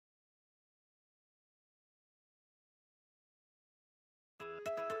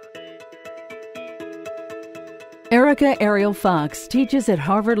Erica Ariel Fox teaches at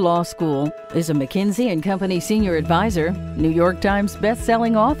Harvard Law School, is a McKinsey & Company senior advisor, New York Times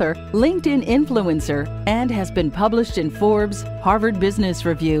best-selling author, LinkedIn influencer, and has been published in Forbes, Harvard Business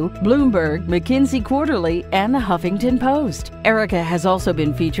Review, Bloomberg, McKinsey Quarterly, and the Huffington Post. Erica has also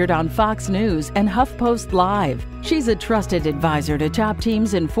been featured on Fox News and HuffPost Live. She's a trusted advisor to top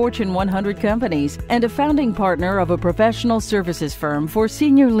teams in Fortune 100 companies and a founding partner of a professional services firm for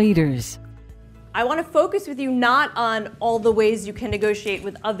senior leaders. I want to focus with you not on all the ways you can negotiate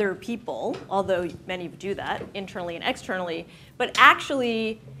with other people, although many of you do that internally and externally, but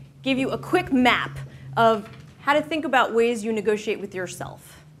actually give you a quick map of how to think about ways you negotiate with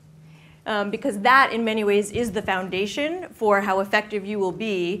yourself. Because that, in many ways, is the foundation for how effective you will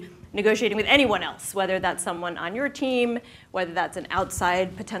be negotiating with anyone else, whether that's someone on your team, whether that's an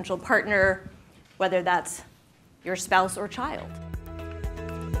outside potential partner, whether that's your spouse or child.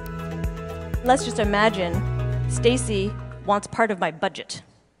 Let's just imagine Stacy wants part of my budget.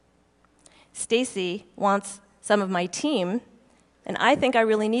 Stacy wants some of my team, and I think I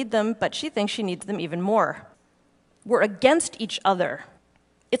really need them, but she thinks she needs them even more. We're against each other.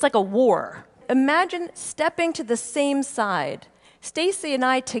 It's like a war. Imagine stepping to the same side. Stacy and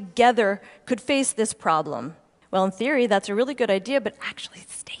I together could face this problem. Well, in theory, that's a really good idea, but actually,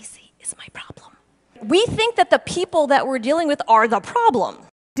 Stacy is my problem. We think that the people that we're dealing with are the problem.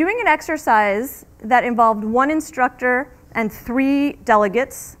 Doing an exercise that involved one instructor and 3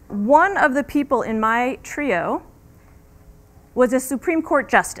 delegates, one of the people in my trio was a Supreme Court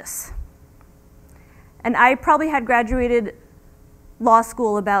justice. And I probably had graduated law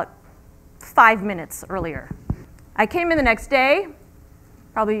school about 5 minutes earlier. I came in the next day,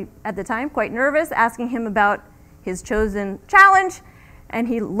 probably at the time quite nervous, asking him about his chosen challenge, and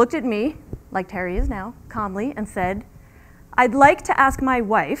he looked at me, like Terry is now, calmly, and said, "I'd like to ask my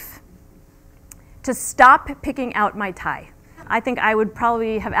wife to stop picking out my tie." I think I would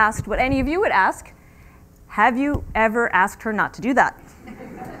probably have asked what any of you would ask. Have you ever asked her not to do that?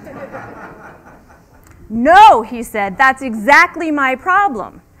 "No," he said, "that's exactly my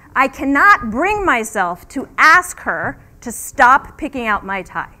problem. I cannot bring myself to ask her to stop picking out my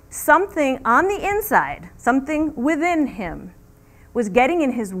tie." Something on the inside, something within him, was getting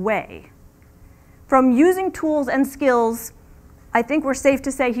in his way from using tools and skills I think we're safe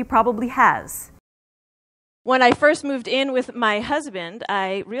to say he probably has. When I first moved in with my husband,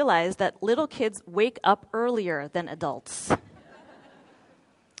 I realized that little kids wake up earlier than adults.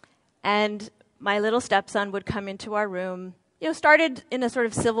 And my little stepson would come into our room, started in a sort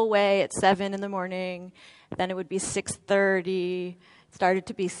of civil way at 7 in the morning, then it would be 6:30, started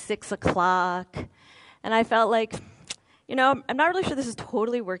to be 6 o'clock, and I felt like, I'm not really sure this is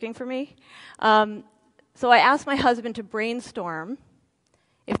totally working for me. So I asked my husband to brainstorm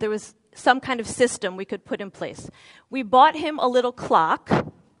if there was some kind of system we could put in place. We bought him a little clock,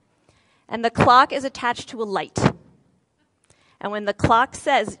 and the clock is attached to a light. And when the clock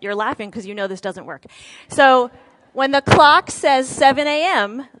says, you're laughing because you know this doesn't work. So when the clock says 7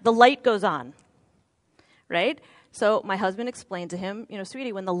 a.m., the light goes on, right? So my husband explained to him,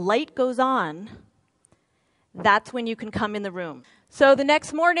 sweetie, when the light goes on, that's when you can come in the room. So the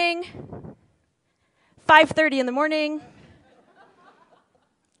next morning, 5:30 in the morning,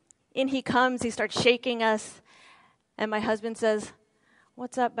 in he comes, he starts shaking us, and my husband says,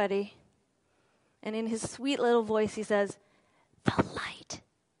 "What's up, buddy?" And in his sweet little voice, he says, "The light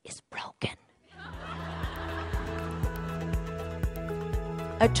is broken."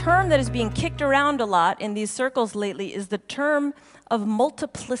 A term that is being kicked around a lot in these circles lately is the term of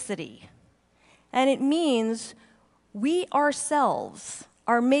multiplicity. And it means we ourselves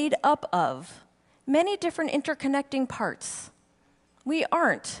are made up of many different interconnecting parts. We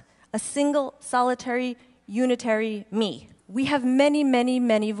aren't a single, solitary, unitary me. We have many, many,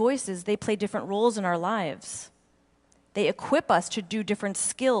 many voices. They play different roles in our lives. They equip us to do different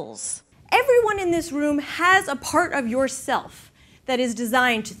skills. Everyone in this room has a part of yourself that is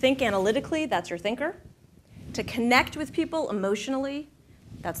designed to think analytically, that's your thinker, to connect with people emotionally,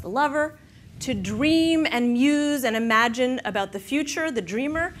 that's the lover, to dream and muse and imagine about the future, the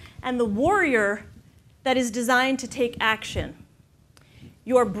dreamer, and the warrior that is designed to take action.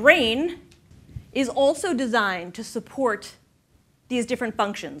 Your brain is also designed to support these different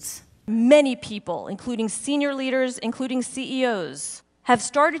functions. Many people, including senior leaders, including CEOs, have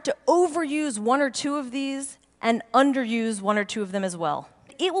started to overuse one or two of these and underuse one or two of them as well.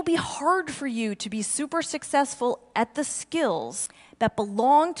 It will be hard for you to be super successful at the skills that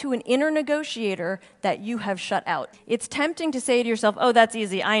belong to an inner negotiator that you have shut out. It's tempting to say to yourself, "Oh, that's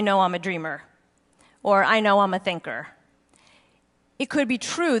easy. I know I'm a dreamer," or "I know I'm a thinker." It could be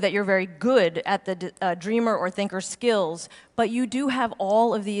true that you're very good at the dreamer or thinker skills, but you do have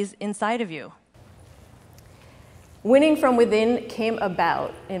all of these inside of you. Winning from within came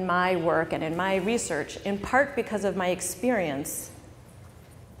about in my work and in my research, in part because of my experience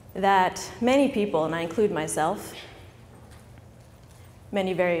that many people, and I include myself,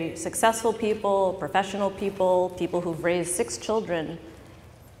 many very successful people, professional people, people who've raised 6 children,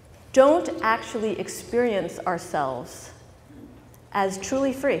 don't actually experience ourselves as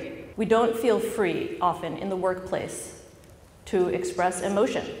truly free. We don't feel free often in the workplace to express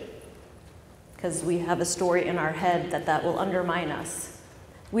emotion because we have a story in our head that will undermine us.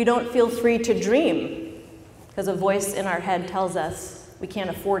 We don't feel free to dream because a voice in our head tells us we can't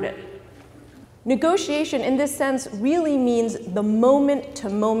afford it. Negotiation in this sense really means the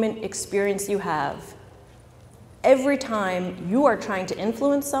moment-to-moment experience you have every time you are trying to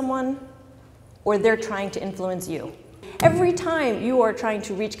influence someone or they're trying to influence you. Every time you are trying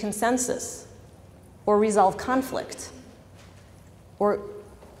to reach consensus or resolve conflict or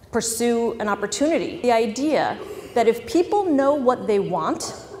pursue an opportunity. The idea that if people know what they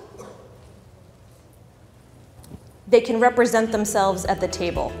want, they can represent themselves at the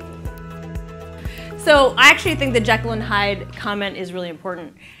table. So I actually think the Jekyll and Hyde comment is really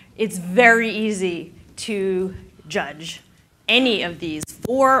important. It's very easy to judge any of these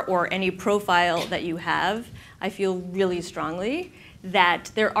 4 or any profile that you have. I feel really strongly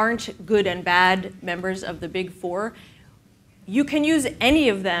that there aren't good and bad members of the big 4. You can use any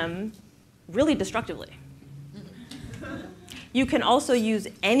of them really destructively. You can also use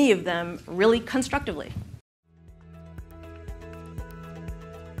any of them really constructively.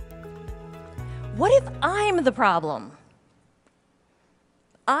 What if I'm the problem?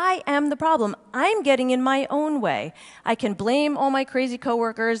 I am the problem. I'm getting in my own way. I can blame all my crazy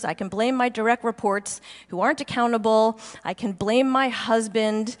coworkers. I can blame my direct reports who aren't accountable. I can blame my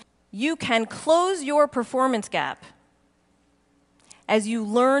husband. You can close your performance gap as you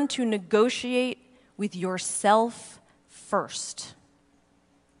learn to negotiate with yourself first.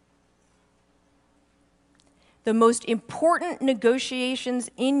 The most important negotiations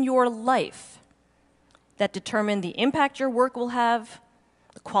in your life that determine the impact your work will have,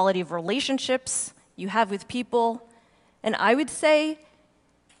 the quality of relationships you have with people, and I would say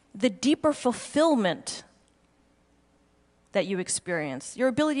the deeper fulfillment that you experience, your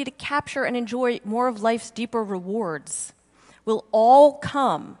ability to capture and enjoy more of life's deeper rewards, will all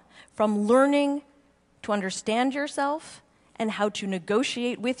come from learning to understand yourself and how to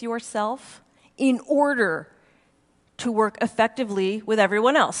negotiate with yourself in order to work effectively with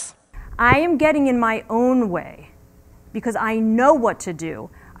everyone else. I am getting in my own way because I know what to do.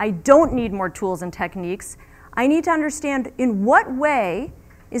 I don't need more tools and techniques. I need to understand in what way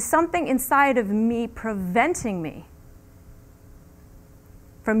is something inside of me preventing me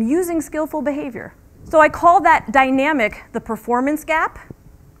from using skillful behavior. So I call that dynamic the performance gap.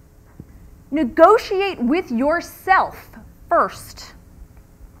 Negotiate with yourself first.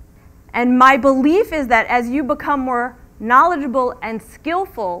 And my belief is that as you become more knowledgeable and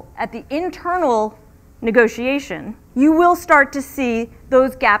skillful at the internal negotiation, you will start to see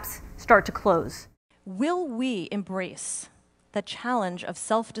those gaps start to close. Will we embrace the challenge of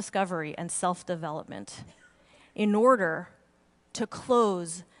self-discovery and self-development in order to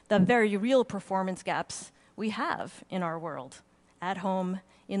close the very real performance gaps we have in our world, at home,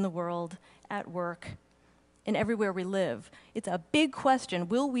 in the world, at work, and everywhere we live? It's a big question.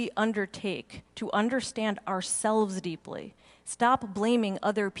 Will we undertake to understand ourselves deeply, stop blaming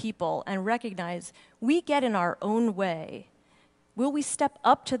other people, and recognize we get in our own way? Will we step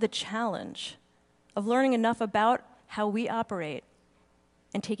up to the challenge of learning enough about how we operate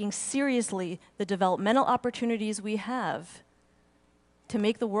and taking seriously the developmental opportunities we have to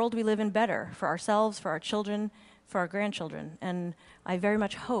make the world we live in better for ourselves, for our children, for our grandchildren? And I very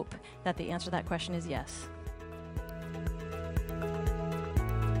much hope that the answer to that question is yes.